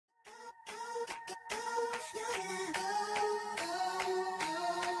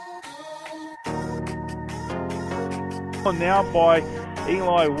Now by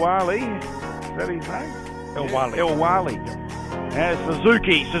Eli Wali. Is that his name? El Wali. And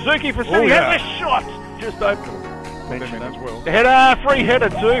Suzuki. Suzuki for City has a shot. Just open. Mention as well. Header, free header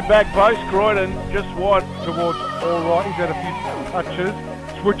too. Back post. Croydon just wide towards all right. He's had a few touches.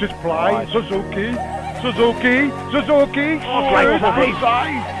 Switches play. Right. Suzuki. Oh, great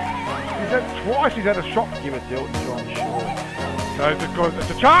save. He's had twice. He's had a shot. Give it to Elton John. Sure. Goes across.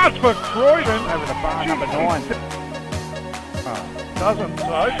 It's a chance for Croydon. Over the bar, number 9. Doesn't. So.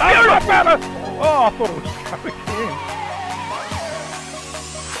 Oh, I thought it was going in.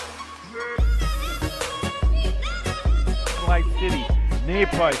 Adelaide City, near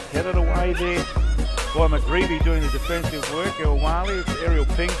post, headed away there by McGreevy doing the defensive work. El Wali, it's aerial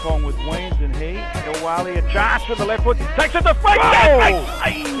ping pong with Wiens and he. El Wali, a charge with the left foot, takes it to front.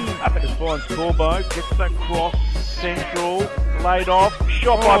 Up it finds Corbo, gets that cross, central, laid off,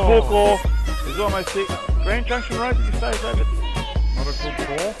 shot by Booker. Is almost hit. Grand Junction Road, did you say is over? Not a good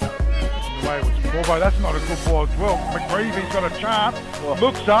ball. The way it was Corbo, that's not a good ball as well. McGreevy's got a chance,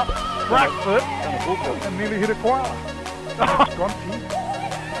 looks up, cracks it, and nearly hit a koala. Sconti. It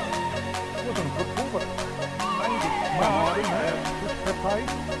wasn't a good ball, but maybe just Pepe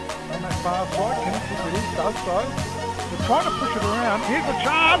on that far side. Can he push it in? Does so. They're trying to push it around. Here's a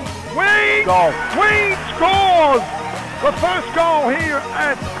chance. Wiens! Goal. Wiens scores! The first goal here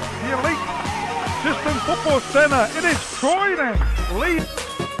at the Elite System Football Centre. It is Croydon lead.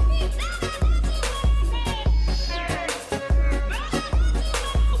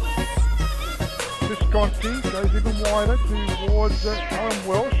 Visconti goes even wider towards Owen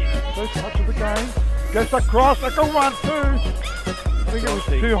Welsh. First touch of the game. Gets across. That's a 1-2. I think it was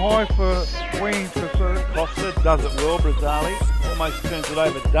too high for Wiens. Costa does it well. Brazzali almost turns it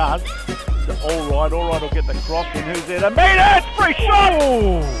over. Does. All right will get the cross in. Who's there to meet it? Free shot!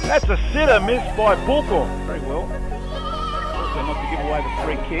 Oh, that's a sitter missed by Booker. Very well. Also not to give away the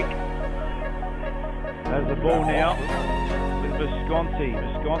free kick. Has the ball now. Visconti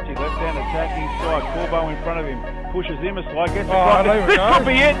left hand attacking side. Corbo in front of him. Pushes him aside. Gets across. This could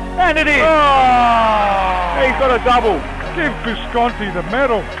be it. And it is. He's got a double. Give Visconti the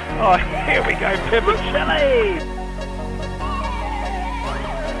medal. Oh, here we go. Peppercelli.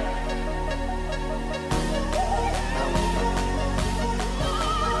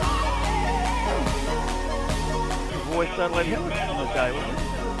 Voice Adelaide Hills on the day, wasn't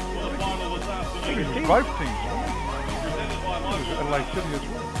it? Both teams. Adelaide City as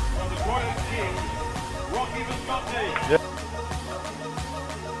well. Yep.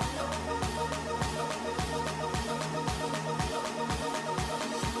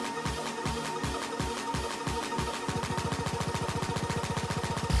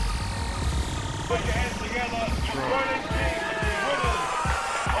 Put your hands together.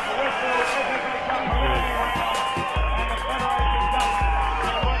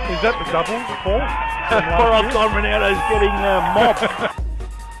 Is that the double, Paul? Poor old Tom Ronaldo's getting mobbed.